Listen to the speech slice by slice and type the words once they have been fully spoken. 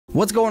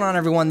What's going on,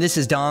 everyone? This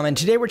is Dom, and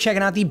today we're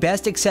checking out the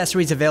best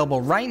accessories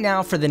available right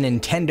now for the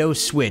Nintendo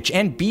Switch.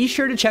 And be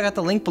sure to check out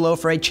the link below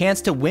for a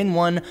chance to win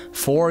one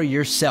for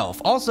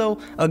yourself. Also,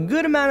 a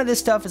good amount of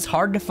this stuff is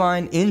hard to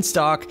find in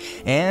stock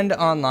and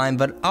online,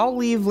 but I'll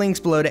leave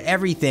links below to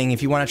everything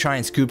if you want to try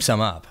and scoop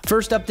some up.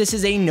 First up, this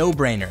is a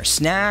no-brainer.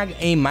 Snag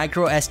a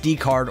micro SD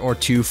card or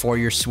two for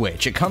your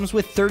Switch. It comes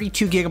with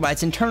 32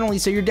 gigabytes internally,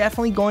 so you're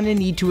definitely going to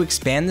need to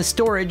expand the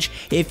storage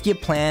if you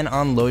plan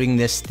on loading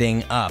this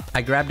thing up.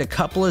 I grabbed a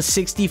couple of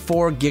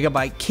 64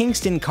 gigabyte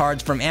Kingston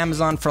cards from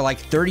Amazon for like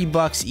 30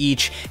 bucks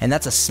each, and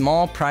that's a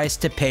small price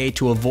to pay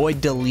to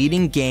avoid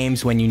deleting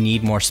games when you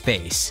need more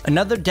space.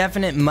 Another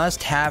definite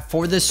must-have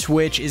for the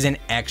Switch is an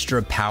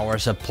extra power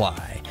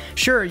supply.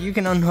 Sure, you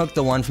can unhook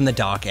the one from the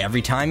dock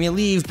every time you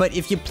leave, but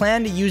if you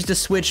plan to use the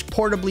Switch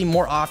portably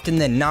more often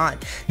than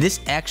not, this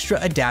extra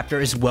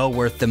adapter is well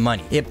worth the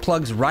money. It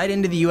plugs right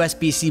into the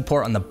USB-C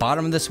port on the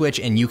bottom of the Switch,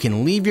 and you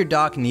can leave your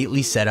dock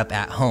neatly set up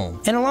at home.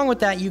 And along with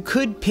that, you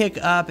could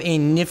pick up a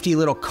nifty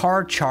little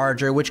car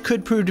charger, which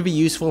could prove to be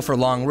useful for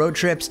long road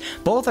trips.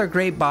 Both are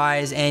great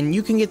buys, and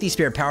you can get the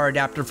spare power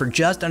adapter for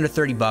just under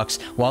 30 bucks,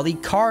 while the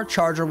car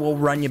charger will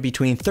run you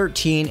between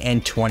 $13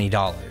 and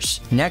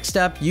 $20. Next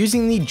up,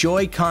 using the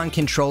Joy-Con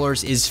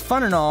controllers is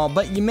fun and all,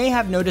 but you may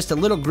have noticed a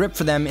little grip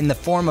for them in the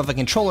form of a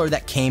controller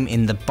that came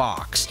in the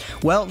box.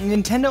 Well,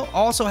 Nintendo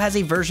also has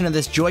a version of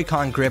this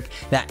Joy-Con grip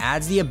that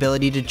adds the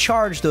ability to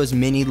charge those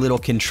mini little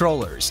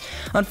controllers.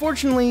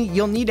 Unfortunately,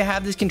 you'll need to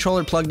have this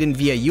controller plugged in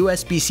via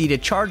USB-C to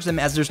charge them,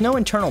 as there's no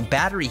internal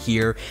battery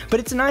here, but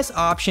it's a nice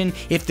option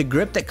if the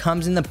grip that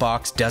comes in the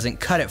box doesn't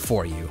cut it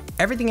for you.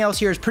 Everything else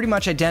here is pretty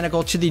much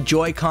identical to the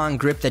Joy-Con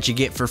grip that you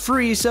get for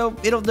free, so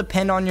it'll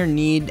depend on your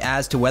need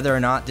as to whether or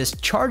not this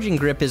charging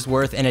grip is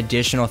worth an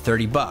additional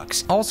 30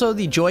 bucks. Also,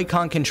 the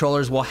Joy-Con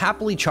controllers will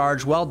happily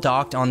charge while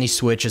docked on the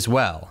Switch as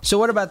well. So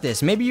what about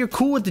this? Maybe you're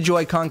cool with the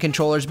Joy-Con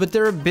controllers, but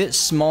they're a bit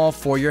small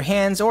for your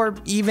hands, or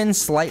even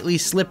slightly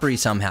slippery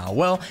somehow.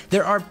 Well,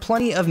 there are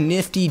plenty of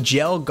nifty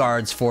gel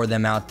guards for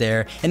them out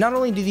there, and not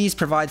only do these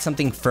provide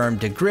something firm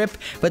to grip,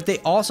 but they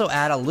also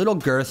add a little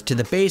girth to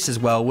the base as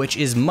well, which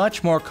is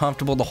much more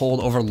comfortable to hold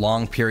over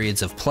long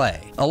periods of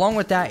play. Along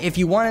with that, if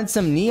you wanted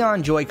some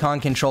neon Joy-Con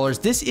controllers,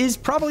 this is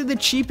probably the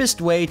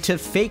cheapest way to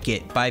fake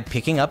it by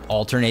picking up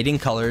alternating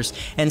colors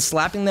and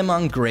slapping them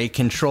on gray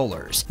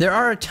controllers. There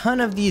are a ton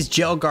of these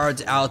gel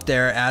guards out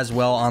there as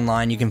well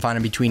online. You can find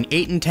them between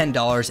 $8 and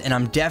 $10, and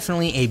I'm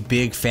definitely a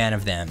big fan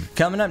of them.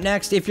 Coming up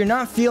next, if you're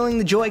not feeling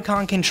the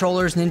Joy-Con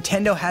controllers,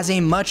 Nintendo has a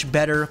much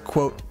better,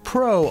 quote,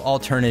 Pro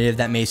alternative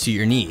that may suit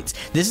your needs.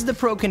 This is the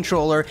Pro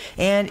controller,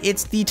 and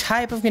it's the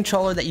type of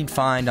controller that you'd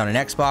find on an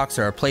Xbox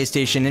or a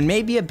PlayStation, and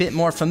may be a bit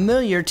more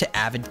familiar to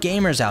avid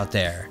gamers out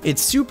there.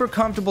 It's super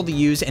comfortable to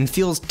use and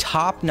feels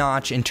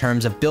top-notch in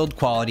terms of build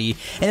quality,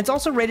 and it's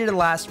also rated to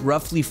last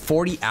roughly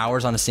 40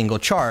 hours on a single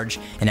charge,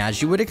 and as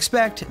you would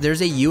expect,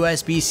 there's a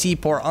USB-C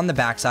port on the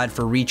backside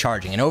for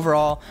recharging. And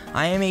overall,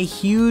 I am a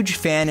huge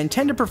fan and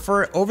tend to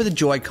prefer it over the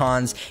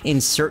Joy-Cons in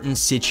certain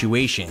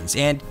situations.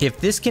 And if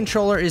this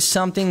controller is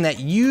something that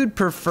you'd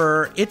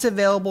prefer, it's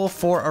available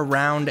for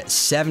around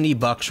 70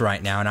 bucks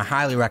right now, and I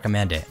highly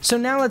recommend it. So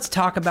now let's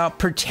talk about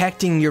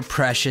protecting your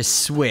precious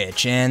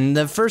Switch, and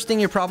the first thing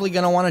you're probably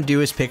going to want to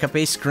do is pick up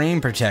a screen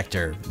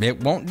protector.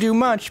 It won't do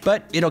much,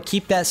 but it'll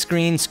keep that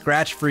screen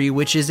scratch free,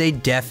 which is a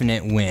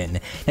definite win.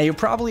 Now you're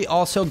probably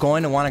also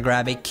going to want to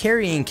grab a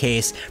carrying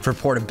case for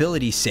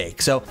portability's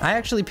sake. So I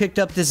actually picked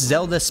up this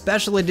Zelda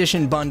Special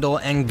Edition bundle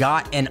and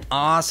got an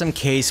awesome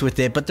case with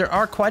it, but there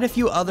are quite a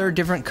few other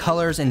different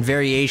colors and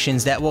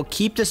variations that will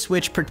keep the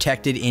Switch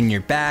protected in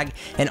your bag,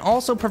 and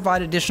also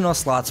provide additional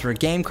slots for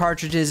game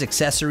cartridges,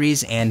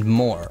 accessories, and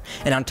more.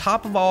 And on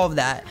top of all of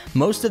that,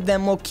 most of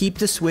them will keep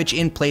the Switch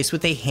in place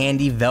with a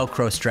handy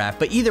Velcro strap.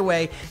 But either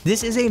way,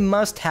 this is a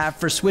must-have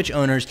for Switch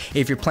owners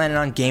if you're planning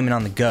on gaming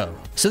on the go.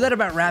 So that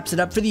about wraps it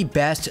up for the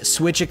best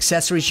Switch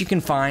accessories you can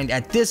find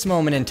at this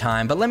moment in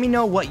time, but let me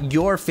know what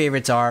your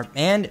favorites are,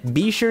 and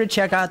be sure to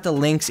check out the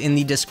links in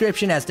the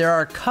description, as there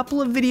are a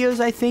couple of videos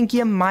I think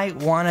you might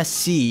want to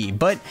see.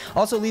 But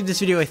also leave this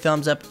video a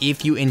thumbs up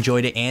if you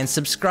enjoyed it, and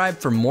subscribe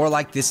for more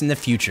like this in the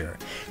future.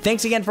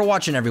 Thanks again for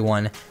watching,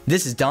 everyone.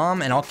 This is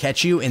Dom, and I'll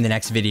catch you in the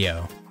next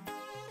video.